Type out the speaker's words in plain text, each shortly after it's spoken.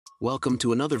Welcome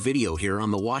to another video here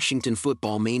on the Washington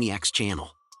Football Maniacs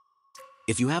channel.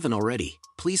 If you haven't already,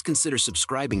 please consider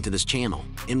subscribing to this channel,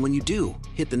 and when you do,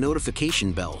 hit the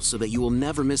notification bell so that you will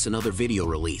never miss another video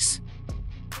release.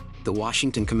 The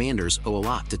Washington Commanders owe a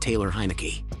lot to Taylor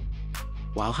Heinicke.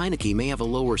 While Heinicke may have a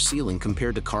lower ceiling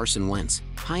compared to Carson Wentz,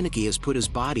 Heinicke has put his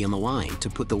body on the line to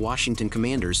put the Washington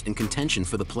Commanders in contention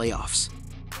for the playoffs.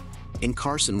 In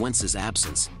Carson Wentz's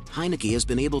absence, Heinicke has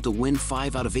been able to win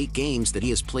 5 out of 8 games that he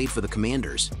has played for the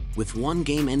Commanders, with one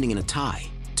game ending in a tie,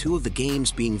 2 of the games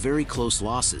being very close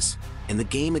losses, and the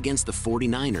game against the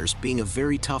 49ers being a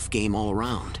very tough game all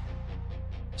around.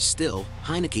 Still,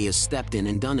 Heinicke has stepped in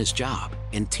and done his job,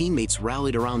 and teammates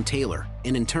rallied around Taylor,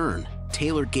 and in turn,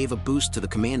 Taylor gave a boost to the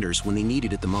Commanders when they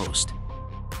needed it the most.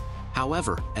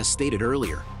 However, as stated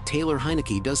earlier, Taylor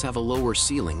Heinicke does have a lower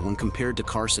ceiling when compared to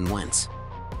Carson Wentz.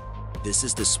 This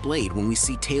is displayed when we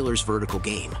see Taylor's vertical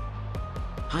game.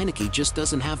 Heinicke just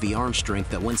doesn't have the arm strength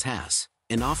that Wentz has,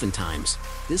 and oftentimes,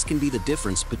 this can be the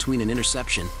difference between an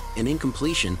interception, an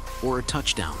incompletion, or a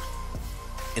touchdown.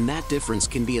 And that difference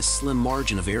can be a slim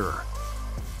margin of error.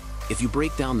 If you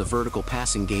break down the vertical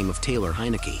passing game of Taylor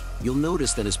Heinicke, you'll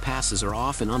notice that his passes are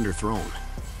often underthrown.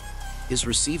 His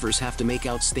receivers have to make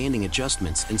outstanding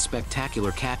adjustments and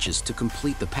spectacular catches to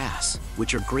complete the pass,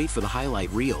 which are great for the highlight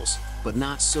reels, but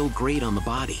not so great on the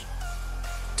body.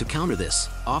 To counter this,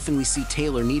 often we see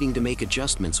Taylor needing to make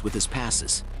adjustments with his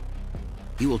passes.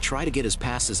 He will try to get his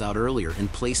passes out earlier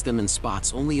and place them in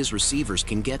spots only his receivers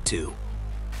can get to.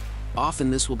 Often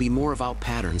this will be more of out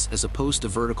patterns as opposed to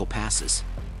vertical passes.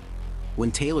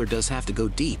 When Taylor does have to go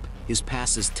deep, his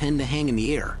passes tend to hang in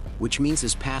the air, which means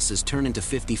his passes turn into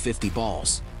 50-50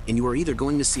 balls, and you are either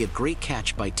going to see a great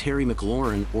catch by Terry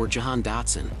McLaurin or Jahan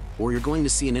Dotson, or you're going to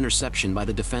see an interception by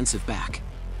the defensive back.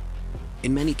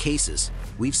 In many cases,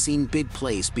 we've seen big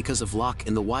plays because of luck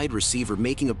and the wide receiver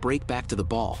making a break back to the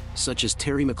ball, such as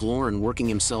Terry McLaurin working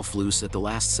himself loose at the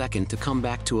last second to come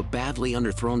back to a badly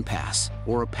underthrown pass,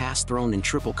 or a pass thrown in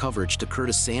triple coverage to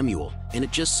Curtis Samuel, and it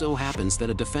just so happens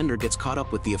that a defender gets caught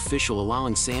up with the official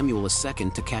allowing Samuel a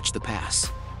second to catch the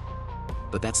pass.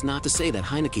 But that's not to say that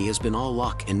Heinicke has been all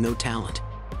luck and no talent.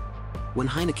 When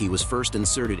Heinicke was first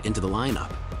inserted into the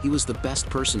lineup, he was the best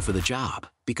person for the job,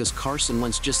 because Carson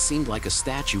Wentz just seemed like a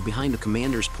statue behind the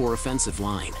Commanders' poor offensive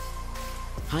line.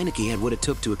 Heinicke had what it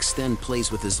took to extend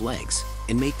plays with his legs,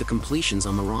 and make the completions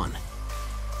on the run.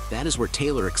 That is where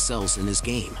Taylor excels in his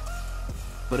game.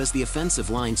 But as the offensive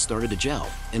line started to gel,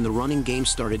 and the running game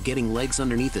started getting legs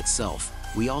underneath itself,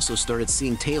 we also started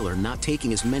seeing Taylor not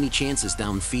taking as many chances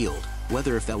downfield,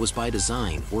 whether if that was by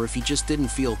design or if he just didn't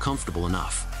feel comfortable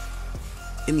enough.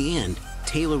 In the end,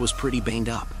 Taylor was pretty banged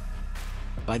up.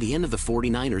 By the end of the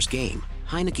 49ers game,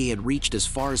 Heinicke had reached as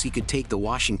far as he could take the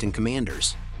Washington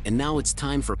Commanders, and now it's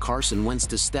time for Carson Wentz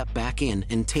to step back in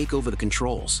and take over the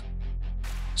controls.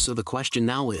 So the question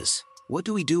now is, what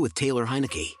do we do with Taylor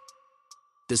Heinicke?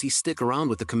 Does he stick around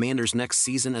with the Commanders next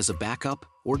season as a backup,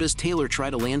 or does Taylor try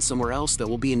to land somewhere else that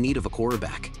will be in need of a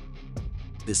quarterback?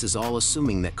 This is all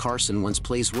assuming that Carson Wentz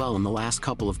plays well in the last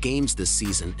couple of games this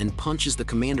season and punches the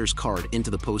Commanders' card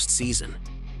into the postseason.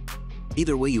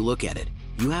 Either way you look at it,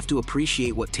 you have to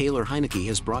appreciate what Taylor Heinicke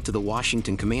has brought to the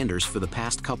Washington Commanders for the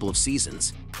past couple of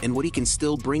seasons, and what he can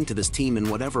still bring to this team in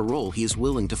whatever role he is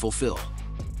willing to fulfill.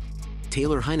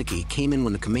 Taylor Heinicke came in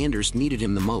when the Commanders needed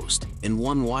him the most, and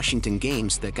won Washington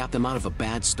games that got them out of a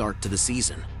bad start to the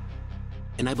season.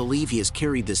 And I believe he has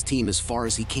carried this team as far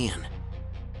as he can.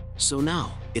 So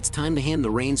now, it's time to hand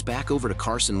the reins back over to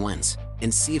Carson Wentz,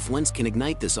 and see if Wentz can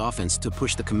ignite this offense to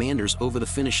push the Commanders over the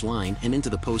finish line and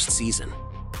into the postseason.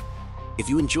 If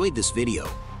you enjoyed this video,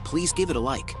 please give it a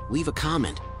like, leave a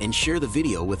comment, and share the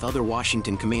video with other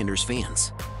Washington Commanders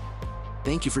fans.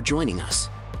 Thank you for joining us.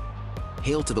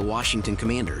 Hail to the Washington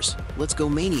Commanders, let's go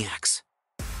Maniacs!